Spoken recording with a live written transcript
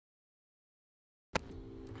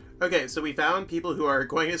Okay, so we found people who are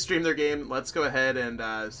going to stream their game. Let's go ahead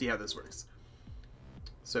and see how this works.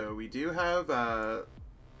 So we do have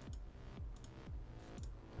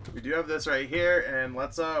this right here, and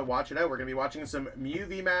let's watch it out. We're gonna be watching some Mew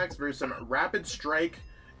VMAX versus some Rapid Strike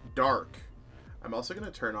Dark. I'm also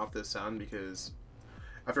gonna turn off this sound because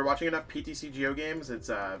after watching enough PTCGO games, it's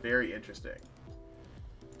very interesting.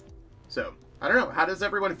 So I don't know. How does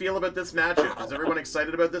everyone feel about this matchup? Is everyone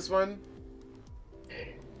excited about this one?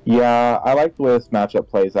 Yeah, I like the way this matchup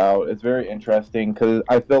plays out. It's very interesting because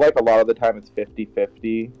I feel like a lot of the time it's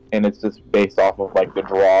 50-50, and it's just based off of like the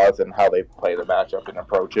draws and how they play the matchup and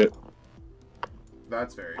approach it.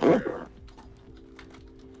 That's very true.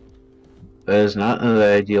 That is not the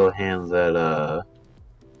ideal hand that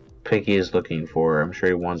Peke is looking for. I'm sure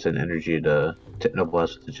he wants an energy to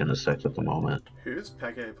Technoblast with the Genesect at the moment. Who's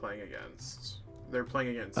Peke playing against? They're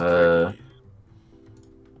playing against Turkey.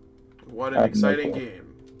 What an exciting game.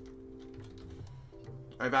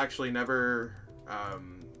 I've actually never,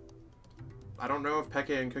 I don't know if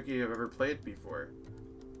Peke and Cookie have ever played before.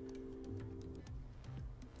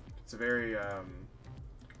 It's a very,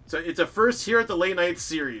 so it's a first here at the late night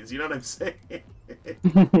series, you know what I'm saying?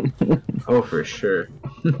 Oh, for sure.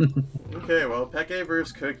 Okay, well, Peke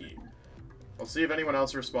versus Cookie. I'll see if anyone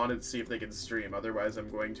else responded to see if they can stream, otherwise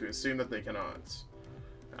I'm going to assume that they cannot.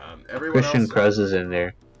 Everyone Christian else... Kruz is in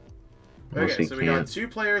there. Okay, so we got 2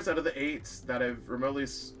 players out of the 8 that have remotely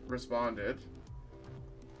responded.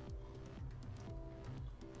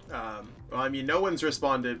 Well, I mean, no one's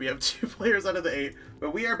responded. We have 2 players out of the 8,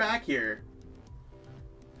 but we are back here.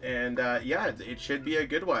 And, yeah, it should be a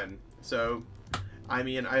good one. So, I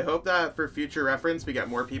mean, I hope that for future reference, we get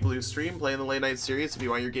more people who stream, play in the late night series if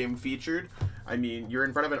you want your game featured. I mean, you're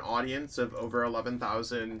in front of an audience of over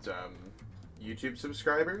 11,000 YouTube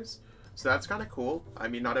subscribers. So that's kind of cool. I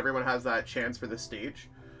mean, not everyone has that chance for this stage,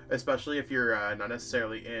 especially if you're not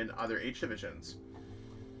necessarily in other H divisions.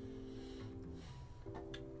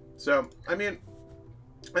 So, I mean,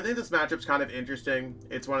 I think this matchup's kind of interesting.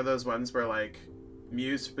 It's one of those ones where, like,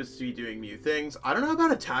 Mew's supposed to be doing Mew things. I don't know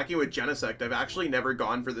about attacking with Genesect. I've actually never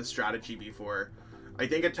gone for this strategy before. I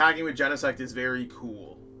think attacking with Genesect is very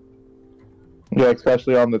cool. Yeah,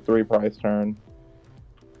 especially on the 3 prize turn.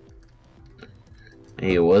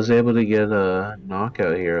 He was able to get a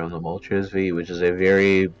knockout here on the Moltres V, which is a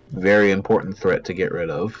very, very important threat to get rid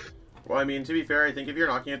of. Well, I mean, to be fair, I think if you're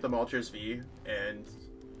knocking at the Moltres V and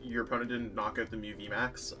your opponent didn't knock out the Mew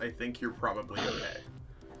VMAX, I think you're probably okay.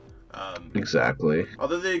 Exactly.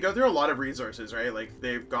 Although they go through a lot of resources, right? Like,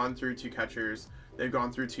 they've gone through 2 catchers, they've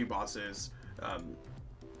gone through 2 bosses.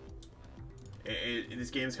 This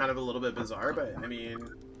game's kind of a little bit bizarre, but, I mean,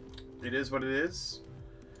 it is what it is.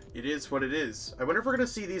 It is what it is. I wonder if we're going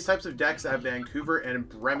to see these types of decks at Vancouver and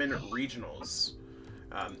Bremen regionals.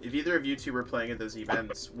 If either of you 2 were playing at those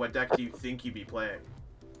events, what deck do you think you'd be playing?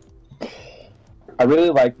 I really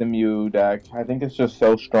like the Mew deck. I think it's just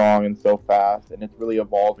so strong and so fast, and it's really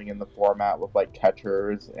evolving in the format with like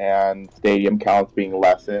catchers and stadium counts being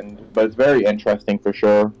lessened. But it's very interesting for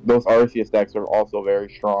sure. Those Arceus decks are also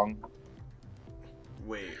very strong.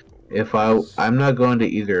 Wait. I'm not going to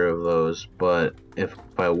either of those, but if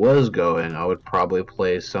I was going, I would probably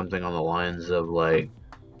play something on the lines of like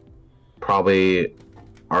probably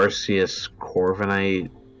Arceus Corviknight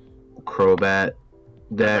Crobat deck.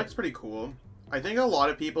 That's pretty cool. I think a lot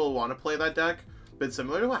of people want to play that deck, but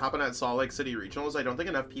similar to what happened at Salt Lake City Regionals, I don't think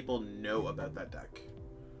enough people know about that deck.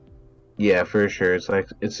 Yeah, for sure. It's like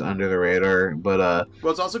it's under the radar, but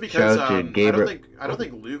well, it's also because I don't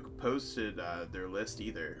think Luke posted their list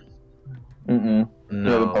either. No.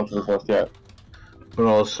 No. Posted the list yet. But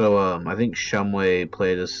also, I think Shumway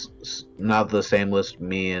played not the same list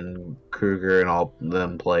me and Kruger and all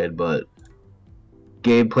them played, but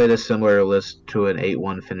Gabe played a similar list to an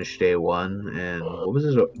 8-1 finish day 1. And what was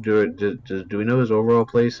his? Do we know his overall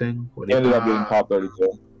placing? What He ended up getting top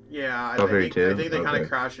 32. Yeah, top 32? I think they kind of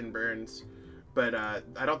crash and burns. But I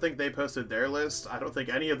don't think they posted their list. I don't think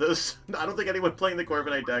any of those. I don't think anyone playing the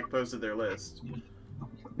Corviknight deck posted their list.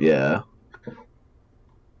 Yeah.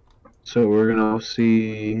 So we're gonna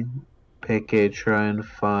see Peke try and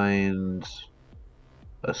find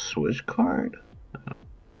a switch card.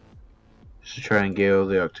 Just to try and GO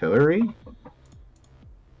the Octillery.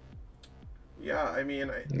 Yeah, I mean,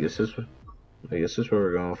 I guess this is what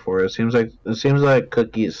we're going for. It seems like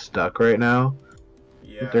Cookie is stuck right now.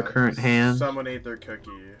 Yeah, with their current hand. Someone ate their cookie.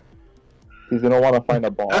 He's gonna want to find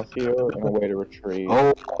a boss here and a way to retreat.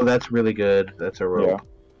 Oh, that's really good. That's a rope.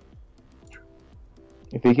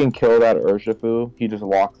 If he can kill that Urshifu, he just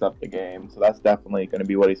locks up the game. So that's definitely going to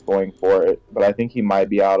be what he's going for it. But I think he might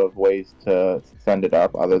be out of ways to send it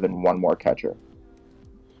up other than one more catcher.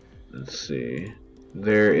 Let's see.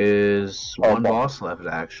 There is one boss left,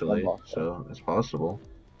 actually, so it's possible.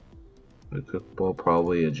 A Cookball,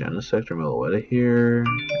 probably a Genesect or Meloetta here.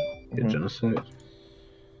 Get Genesect.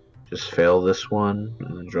 Just fail this one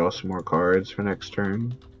and then draw some more cards for next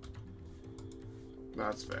turn.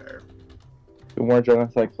 That's fair. 2 more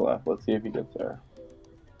Genesects left. Let's see if he gets there.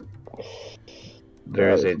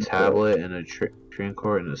 There's a tablet and a train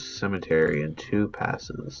court and a cemetery and 2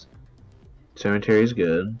 passes. Cemetery's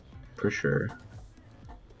good, for sure.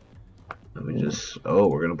 Let me just... Oh,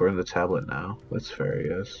 we're gonna burn the tablet now. That's fair,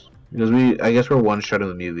 yes. Because I guess we're one-shotting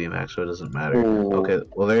the Mew VMAX, so it doesn't matter. Ooh. Okay,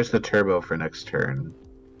 well there's the turbo for next turn.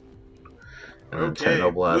 And Okay,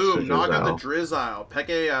 Technoblast boom, knock out the Drizzile. Drizzile.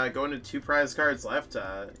 Peke going to 2 prize cards left.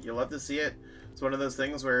 You'll love to see it. It's one of those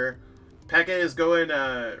things where Peke is going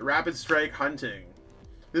Rapid Strike hunting.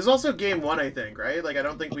 This is also game 1, I think, right? Like, I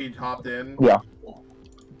don't think we hopped in. Yeah.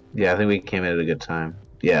 Yeah, I think we came in at a good time.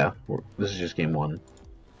 Yeah, this is just game 1.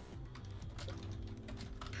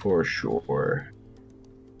 For sure.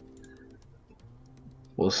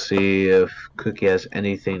 We'll see if Cookie has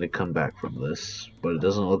anything to come back from this, but it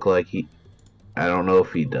doesn't look like he... I don't know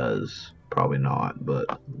if he does. Probably not,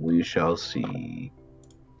 but we shall see.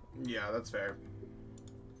 Yeah, that's fair.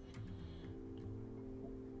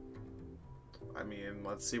 I mean,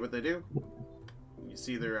 let's see what they do. You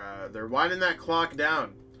see they're winding that clock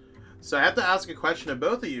down. So I have to ask a question of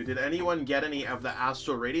both of you. Did anyone get any of the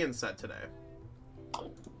Astral Radiance set today?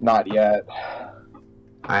 Not yet.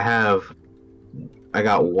 I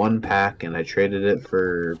got 1 pack and I traded it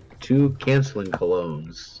for 2 canceling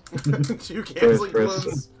colognes. 2 canceling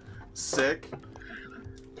colognes? Sick.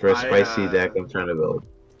 For a spicy deck I'm trying to build.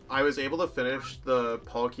 I was able to finish the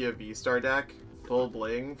Palkia V-Star deck, full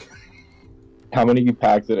bling. How many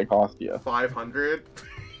packs did it cost you? 500.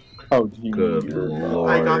 Oh, geez. Good lord.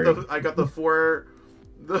 I got the 4...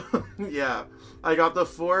 yeah. I got the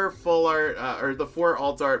 4 full art, or the 4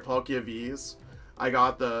 alt art Palkia Vs. I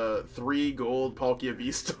got the 3 gold Palkia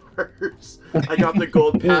V-Stars. I got the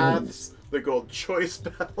gold paths, the gold choice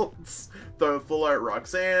belts, the full art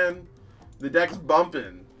Roxanne. The deck's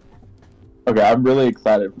bumping. Okay, I'm really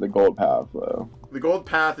excited for the gold path, though. The gold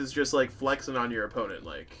path is just like flexing on your opponent.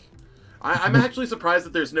 Like, I'm actually surprised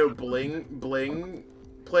that there's no bling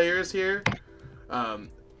players here.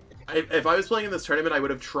 If I was playing in this tournament, I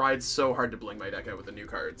would have tried so hard to bling my deck out with the new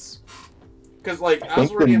cards. Because, like,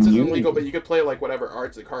 Astral Radiance isn't legal, but you could play, like, whatever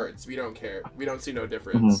arts and cards. We don't care. We don't see no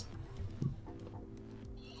difference.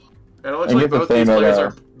 And it looks like both these players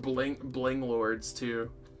are bling lords,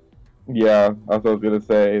 too. Yeah, that's what I was going to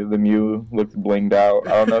say. The Mew looks blinged out.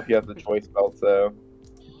 I don't know if he has the choice belts, though.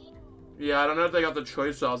 Yeah, I don't know if they got the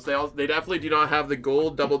choice belts. They definitely do not have the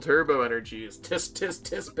gold double turbo energies. Tis,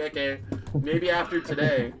 Peke. Maybe after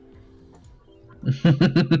today.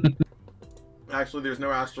 Actually, there's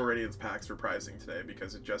no Astral Radiance packs for prizing today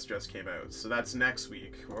because it just came out. So that's next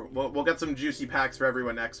week. We'll get some juicy packs for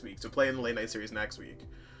everyone next week. So play in the late night series next week.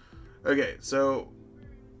 Okay, so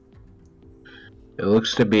it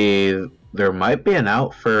looks to be there might be an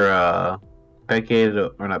out for Cookie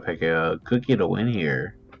to win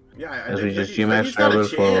here. Yeah, as we just Cookie's got a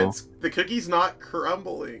chance. The Cookie's not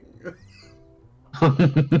crumbling.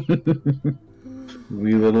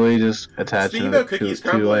 We literally just attached. Speaking about Cookie's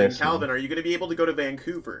crumbling, Calvin, are you going to be able to go to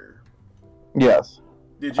Vancouver? Yes.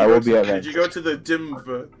 Did you go to the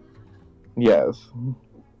DIMV? Yes.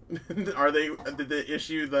 Did they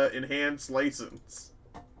issue the enhanced license?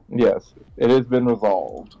 Yes. It has been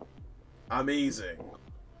resolved. Amazing.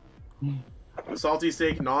 Salty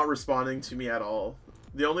Steak not responding to me at all.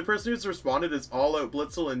 The only person who's responded is All Out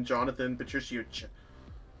Blitzel and Jonathan Patricio.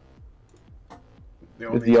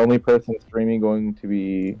 Is the only person streaming going to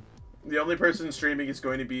be... The only person streaming is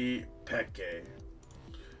going to be Peke.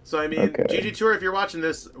 So, I mean, okay. GGtoor, if you're watching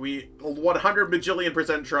this, we 100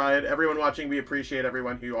 bajillion% tried. Everyone watching, we appreciate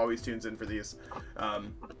everyone who always tunes in for these.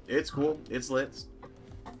 It's cool. It's lit.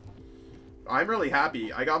 I'm really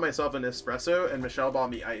happy. I got myself an espresso, and Michelle bought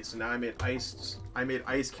me ice, and now I made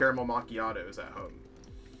iced caramel macchiatos at home.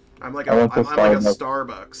 I'm like a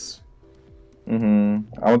Starbucks.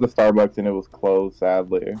 I went to Starbucks and it was closed,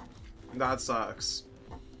 sadly. That sucks.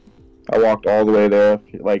 I walked all the way there,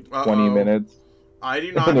 like 20 minutes. I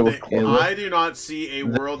do not see a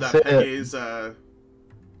world that Peke's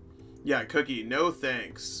yeah, Cookie, no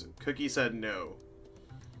thanks. Cookie said no.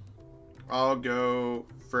 I'll go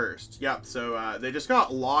first. Yep, so they just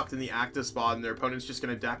got locked in the active spot and their opponent's just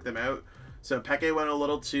gonna deck them out. So Peke went a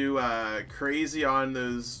little too crazy on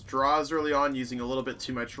those draws early on, using a little bit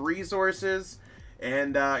too much resources.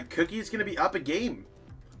 And Cookie's going to be up a game.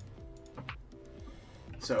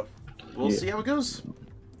 So we'll see how it goes.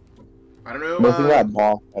 I don't know. Missing that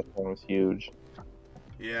boss that one was huge.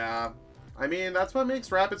 Yeah. I mean, that's what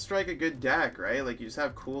makes Rapid Strike a good deck, right? Like, you just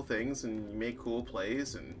have cool things and you make cool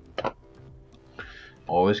plays. And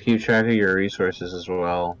always keep track of your resources as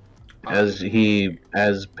well. As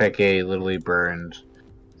Peke literally burned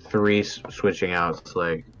 3 switching outs,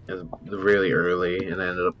 like, really early, and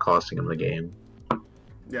ended up costing him the game.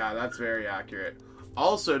 Yeah, that's very accurate.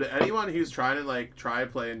 Also, to anyone who's trying to, like,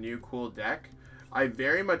 play a new cool deck, I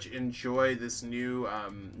very much enjoy this new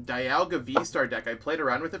Dialga V-Star deck. I played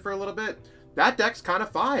around with it for a little bit. That deck's kind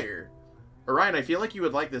of fire. Orion, I feel like you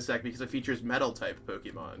would like this deck because it features Metal-type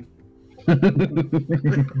Pokemon.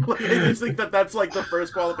 Like, I just think that's, like, the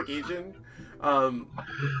first qualification.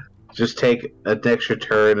 Just take an extra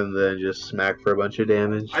turn and then just smack for a bunch of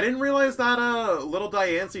damage. I didn't realize that little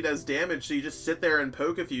Diancie does damage, so you just sit there and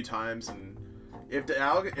poke a few times, and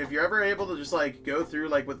if you're ever able to just, like, go through,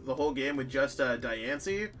 like, with the whole game with just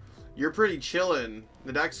Diancie, you're pretty chillin'.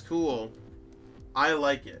 The deck's cool. I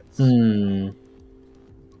like it.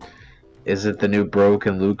 Is it the new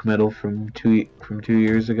Broken Luke medal from 2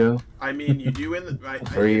 years ago? I mean, you do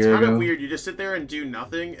it's kind of weird. You just sit there and do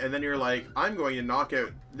nothing, and then you're like, I'm going to knock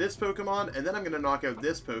out this Pokemon, and then I'm going to knock out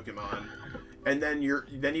this Pokemon, and then you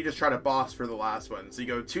just try to boss for the last one. So you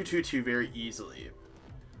go 2-2-2 very easily.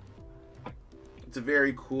 It's a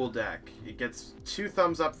very cool deck. It gets 2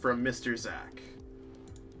 thumbs up from Mr. Zach.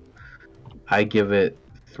 I give it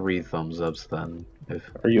 3 thumbs ups then.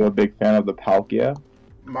 Are you a big fan of the Palkia?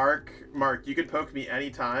 Mark, you could poke me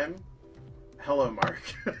anytime. Hello, Mark.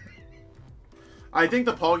 I think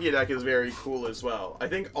the Palkia deck is very cool as well. I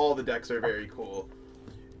think all the decks are very cool.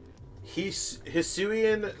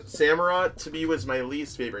 Hisuian Samurott to me was my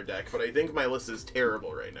least favorite deck, but I think my list is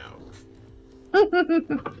terrible right now.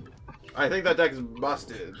 I think that deck's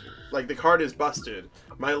busted. Like, the card is busted.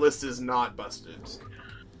 My list is not busted.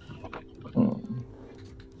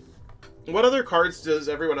 What other cards does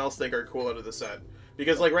everyone else think are cool out of the set?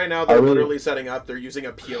 Because, like, right now, they're literally setting up, they're using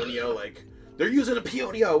a Peonia, like, they're using a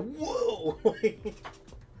Peonia! Whoa!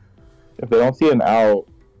 If they don't see an out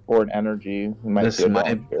or an energy,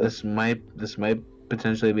 this might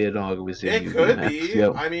potentially be a dog we see. It could be.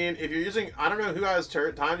 Yep. I mean, if you're using, I don't know who has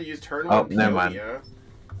time to use turn 1 Peonia. Never mind.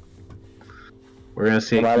 We're gonna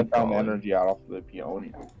see. I found the energy out of the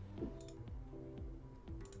Peonia.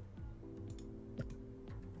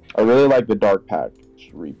 I really like the Dark Patch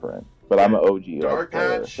reprint, but I'm an OG Dark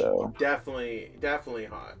player, Patch, so definitely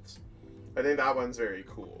hot. I think that one's very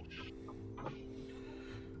cool.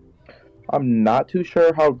 I'm not too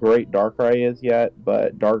sure how great Darkrai is yet,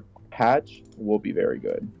 but Dark Patch will be very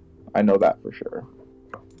good. I know that for sure.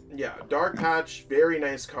 Yeah, Dark Patch, very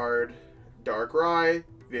nice card. Darkrai,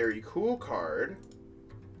 very cool card.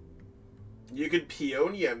 You could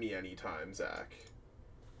Peonia me anytime, Zach.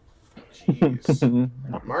 Jeez.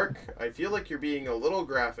 Mark, I feel like you're being a little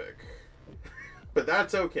graphic. But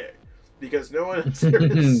that's okay. Because no one is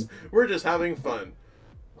serious. We're just having fun.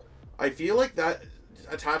 I feel like that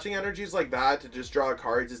attaching energies like that to just draw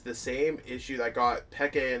cards is the same issue that got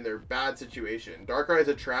Peke in their bad situation. Darkrai is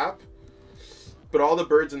a trap, but all the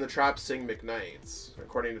birds in the trap sing McKnights,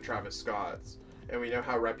 according to Travis Scott. And we know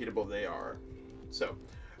how reputable they are. So,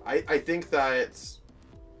 I think that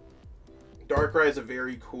Darkrai is a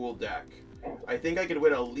very cool deck. I think I could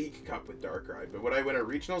win a League Cup with Darkrai, but would I win a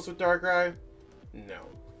Regionals with Darkrai? No.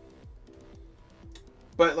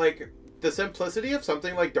 But, like, the simplicity of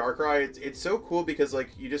something like Darkrai, it's so cool because, like,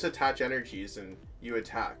 you just attach energies and you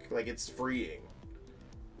attack. Like, it's freeing.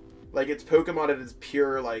 Like, it's Pokemon at its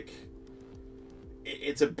pure, like,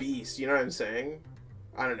 it's a beast, you know what I'm saying?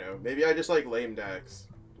 I don't know. Maybe I just like lame decks.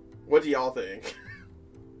 What do y'all think?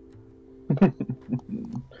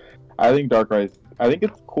 I think Darkrai, I think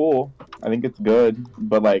it's cool. I think it's good,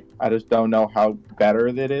 but like I just don't know how better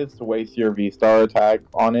it is to waste your V-Star attack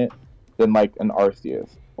on it than like an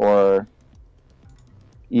Arceus, or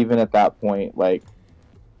even at that point, like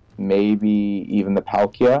maybe even the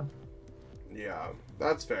Palkia. Yeah,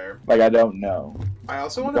 that's fair. Like I don't know. I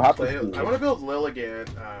also want to play. I want to build Lilligant.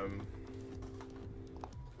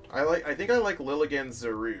 I think I like Lilligant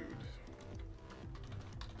Zarude.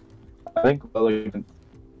 I think Lilligant.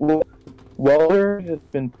 Weller has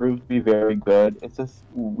been proved to be very good. It's just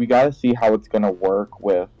we got to see how it's going to work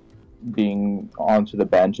with being onto the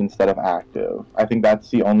bench instead of active. I think that's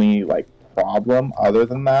the only like problem. Other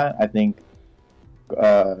than that, I think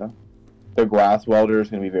the Grass Welder is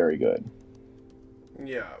going to be very good.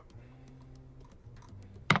 Yeah.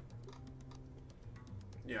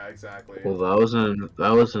 Yeah, exactly. Well, that was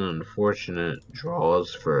an unfortunate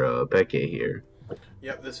draws for Peke here.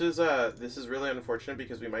 Yep, this is really unfortunate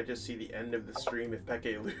because we might just see the end of the stream if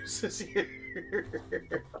Peke loses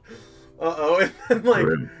here. Uh-oh, and then like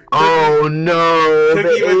oh no,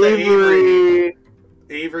 Cookie the with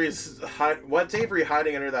the Avery. What's Avery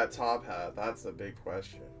hiding under that top hat? That's the big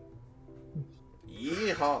question.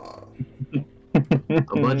 Yeehaw.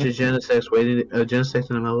 A bunch of Genesects and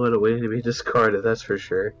a Meloetta waiting to be discarded, that's for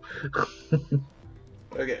sure.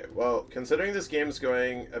 Okay, well, considering this game's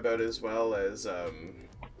going about as well as, I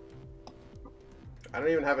don't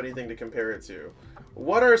even have anything to compare it to.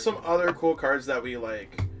 What are some other cool cards that we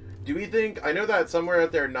like? Do we think, I know that somewhere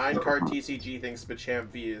out there, 9-card TCG thinks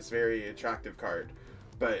Machamp V is a very attractive card,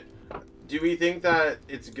 but do we think that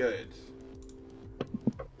it's good?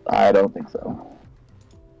 I don't think so.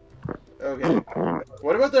 Okay.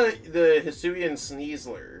 What about the Hisuian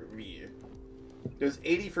Sneasler V? There's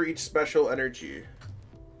 80 for each special energy.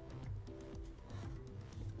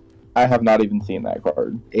 I have not even seen that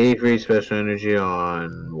card. 83 special energy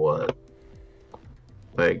on what?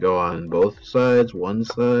 Like, go on both sides, one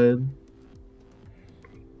side?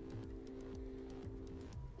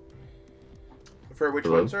 For which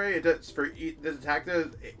Hello? one, sorry? It does, for the attack does...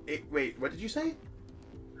 wait, what did you say?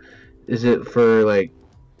 Is it for, like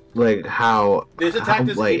how... This attack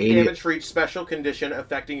does like, 80 damage for each special condition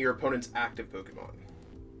affecting your opponent's active Pokemon.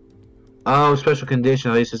 Oh, special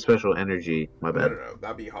condition. At least it's special energy. My bad. No,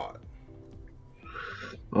 that'd be hot.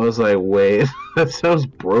 I was like, wait, that sounds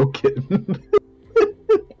broken.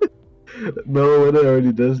 No, it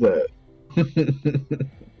already does that.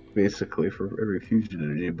 Basically, for every fusion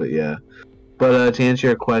energy, but yeah. But to answer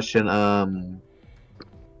your question, I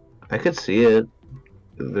could see it.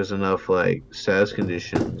 If there's enough, like, status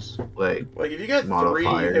conditions, like if you get modifiers.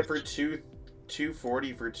 3, you hit for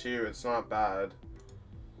 240 for 2, it's not bad.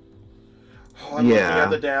 Oh, I'm looking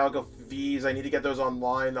at the Dialga Vs. I need to get those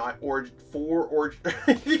online. I need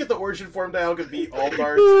to get the Origin Form Dialga V All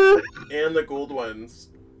Darts and the gold ones.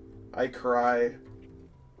 I cry.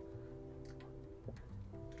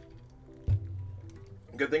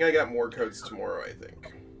 Good thing I got more codes tomorrow, I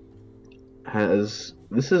think.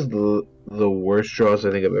 This is the worst draws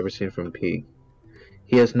I think I've ever seen from Peke.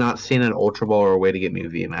 He has not seen an Ultra Ball or a way to get me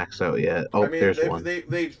VMAX out yet. Oh, I mean, there's one.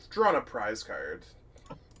 They've drawn a prize card.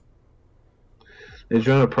 They've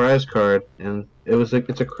drawn a prize card, and it was like,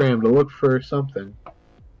 it's a cram to look for something.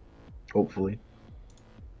 Hopefully.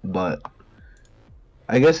 But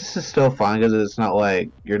I guess this is still fine because it's not like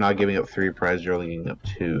you're not giving up 3 prizes, you're only giving up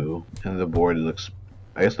 2. And the board looks...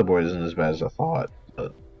 I guess the board isn't as bad as I thought.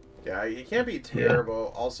 But... yeah, it can't be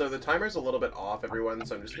terrible. Yeah. Also, the timer's a little bit off, everyone,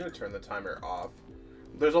 so I'm just going to turn the timer off.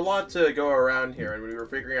 There's a lot to go around here, and we were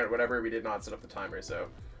figuring out whatever, we did not set up the timer, so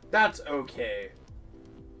that's okay.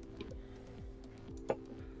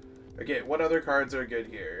 Okay, what other cards are good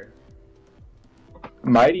here?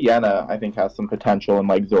 Mighty Yenna, I think, has some potential in,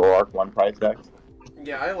 like, Zoroark 1 prize decks.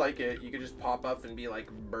 Yeah, I like it. You could just pop up and be like,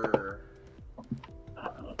 brr.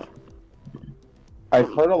 I've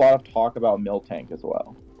heard a lot of talk about Miltank as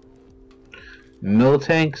well.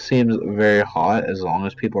 Miltank seems very hot as long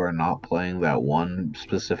as people are not playing that one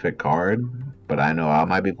specific card. But I know I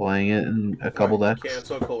might be playing it in a couple decks.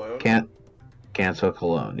 Cancel Cologne? Cancel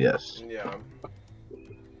Cologne, yes. Yeah.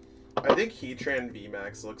 I think Heatran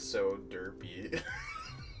VMAX looks so derpy.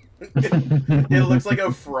 it looks like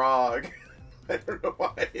a frog. I don't know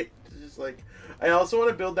why. It's just like... I also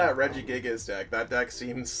want to build that Regigigas deck. That deck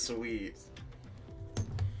seems sweet.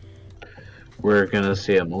 We're gonna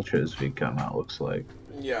see a Moltres V come out, looks like.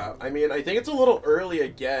 Yeah, I mean, I think it's a little early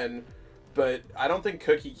again, but I don't think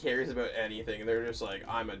Cookie cares about anything. They're just like,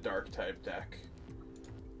 I'm a dark type deck.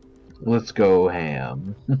 Let's go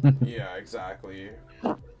ham. Yeah, exactly.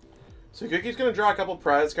 So Cookie's gonna draw a couple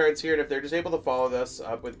prize cards here, and if they're just able to follow this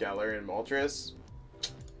up with Geller and Moltres,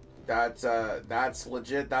 that's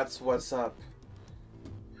legit. That's what's up.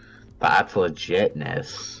 That's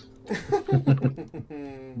legitness.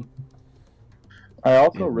 I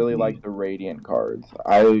also really like the Radiant cards.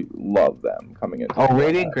 I love them coming into. Oh,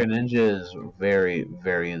 Radiant Greninja is very,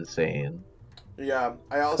 very insane. Yeah,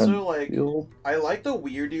 I also I like the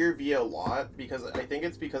Weirdier V a lot because I think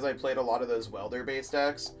it's because I played a lot of those Welder-based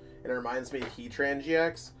decks. It reminds me of Heatran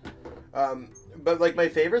GX. But like my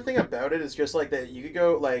favorite thing about it is just like that you could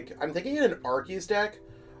go like I'm thinking in an Arceus deck,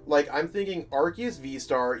 like I'm thinking Arceus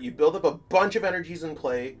V-Star. You build up a bunch of energies in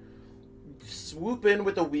play, swoop in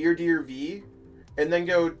with the Weirdier V, and then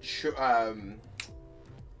go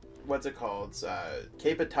what's it called?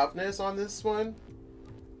 Cape of Toughness on this one,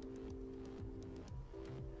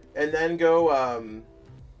 and then go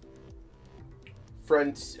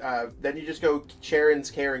then you just go Charon's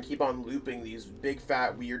Care and keep on looping these big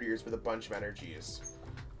fat weird ears with a bunch of energies.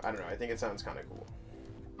 I don't know. I think it sounds kind of cool.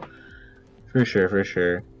 For sure, for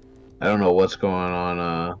sure. I don't know what's going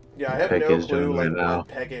on. Yeah, I have Peke no is clue doing like right now. what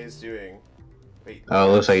Peke is doing. Wait. Oh,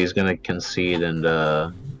 it looks like he's gonna concede and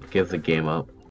give the game up.